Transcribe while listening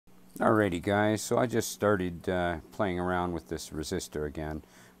Alrighty guys, so I just started playing around with this resistor again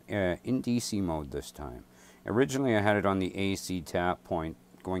in DC mode this time. Originally I had it on the AC tap point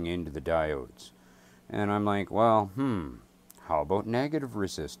going into the diodes, and I'm like, well, how about negative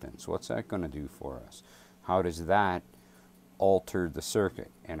resistance? What's that going to do for us? How does that alter the circuit?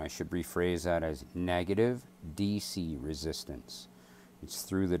 And I should rephrase that as negative DC resistance. It's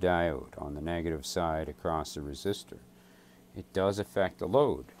through the diode on the negative side across the resistor. It does affect the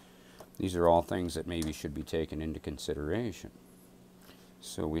load. These are all things that maybe should be taken into consideration.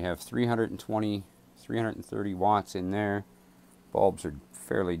 So we have 320, 330 watts in there. Bulbs are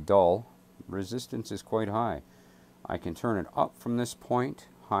fairly dull. Resistance is quite high. I can turn it up from this point.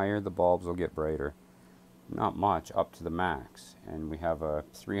 Higher, the bulbs will get brighter. Not much, up to the max. And we have a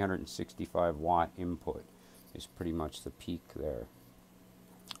 365 watt input is pretty much the peak there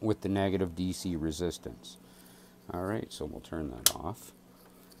with the negative DC resistance. Alright, so we'll turn that off.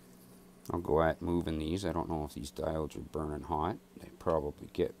 I'll go at moving these. I don't know if these diodes are burning hot. They probably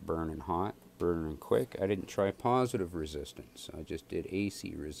get burning hot, burning quick. I didn't try positive resistance. I just did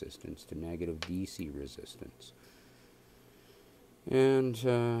AC resistance to negative DC resistance. And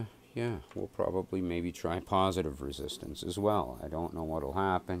yeah, we'll probably maybe try positive resistance as well. I don't know what'll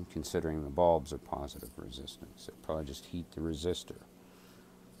happen considering the bulbs are positive resistance. It'll probably just heat the resistor.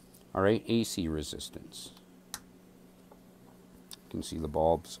 Alright, AC resistance. You can see the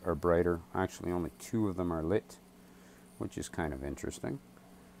bulbs are brighter. Actually, only 2 of them are lit, which is kind of interesting.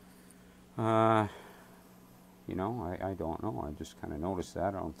 You know, I don't know. I just kind of noticed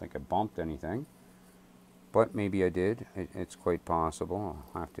that. I don't think I bumped anything, but maybe I did. It's quite possible.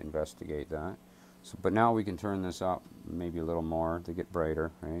 I'll have to investigate that. So, but now we can turn this up maybe a little more to get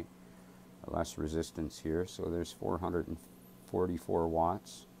brighter, right? Less resistance here. So there's 444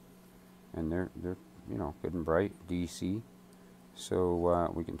 watts, and they're you know, good and bright DC.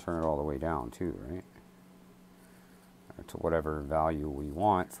 So we can turn it all the way down too, right? To whatever value we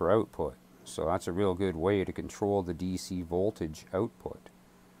want for output. So that's a real good way to control the DC voltage output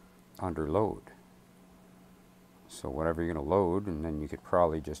under load. So whatever you're going to load, and then you could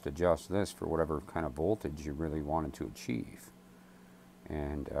probably just adjust this for whatever kind of voltage you really wanted to achieve.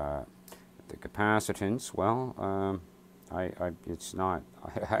 And the capacitance, well, it's not,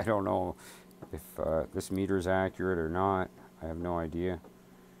 I don't know if this meter is accurate or not. I have no idea.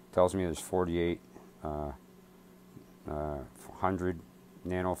 It tells me there's 4,800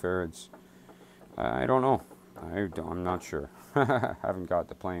 nanofarads. I don't know. I'm not sure. I haven't got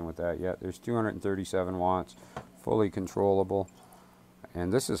to playing with that yet. There's 237 watts, fully controllable.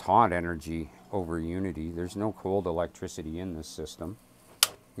 And this is hot energy over unity. There's no cold electricity in this system.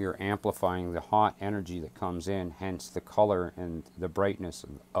 We are amplifying the hot energy that comes in, hence the color and the brightness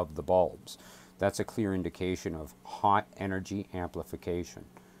of the bulbs. That's a clear indication of hot energy amplification.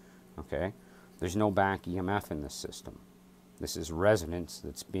 Okay? There's no back EMF in this system. This is resonance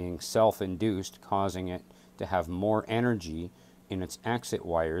that's being self-induced, causing it to have more energy in its exit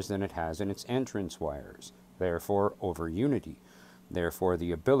wires than it has in its entrance wires. Therefore, over unity. Therefore,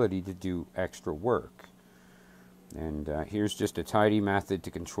 the ability to do extra work. And here's just a tidy method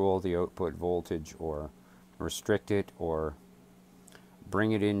to control the output voltage or restrict it or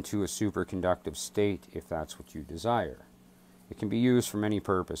bring it into a superconductive state if that's what you desire. It can be used for many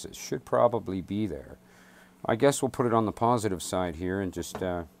purposes. Should probably be there. I guess we'll put it on the positive side here and just,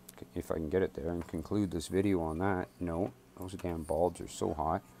 if I can get it there, and conclude this video on that note. Those damn bulbs are so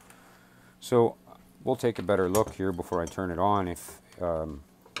hot. So we'll take a better look here before I turn it on if now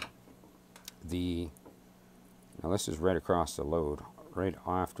this is right across the load, right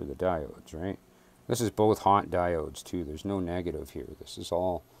after the diodes, right? This is both hot diodes too. There's no negative here. This is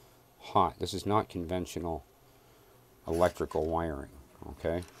all hot. This is not conventional electrical wiring,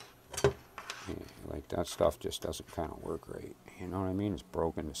 okay? Yeah, like that stuff just doesn't kind of work right. You know what I mean? It's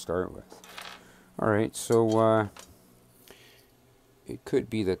broken to start with. Alright, so it could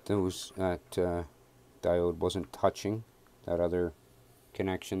be that that diode wasn't touching that other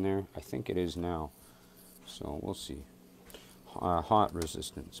connection there. I think it is now. So we'll see. Hot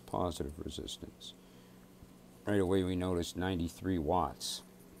resistance, positive resistance. Right away we noticed 93 watts.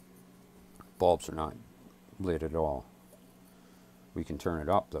 Bulbs are not lit at all. We can turn it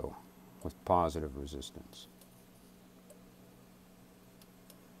up though with positive resistance.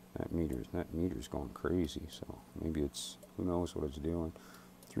 That meter's going crazy, so maybe it's, who knows what it's doing.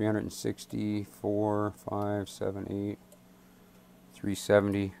 364, 5, 7, 8,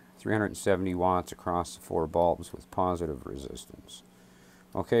 370. 370 watts across the 4 bulbs with positive resistance.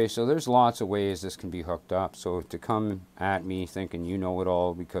 Okay, so there's lots of ways this can be hooked up. So to come at me thinking you know it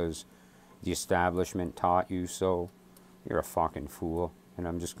all because the establishment taught you so, you're a fucking fool. and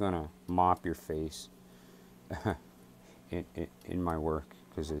I'm just going to mop your face in my work,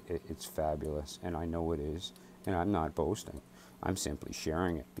 because it's fabulous, and I know it is, and I'm not boasting. I'm simply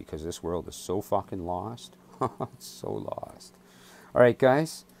sharing it, because this world is so fucking lost. It's so lost. Alright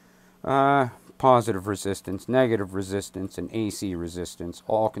guys, positive resistance, negative resistance, and AC resistance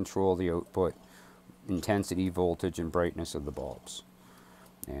all control the output, intensity, voltage, and brightness of the bulbs.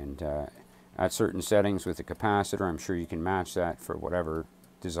 And at certain settings with the capacitor, I'm sure you can match that for whatever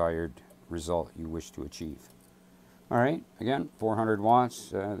desired result you wish to achieve. Alright, again, 400 watts,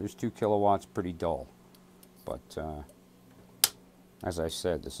 there's 2 kilowatts, pretty dull. But as I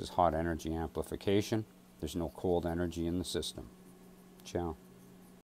said, this is hot energy amplification. There's no cold energy in the system. Ciao.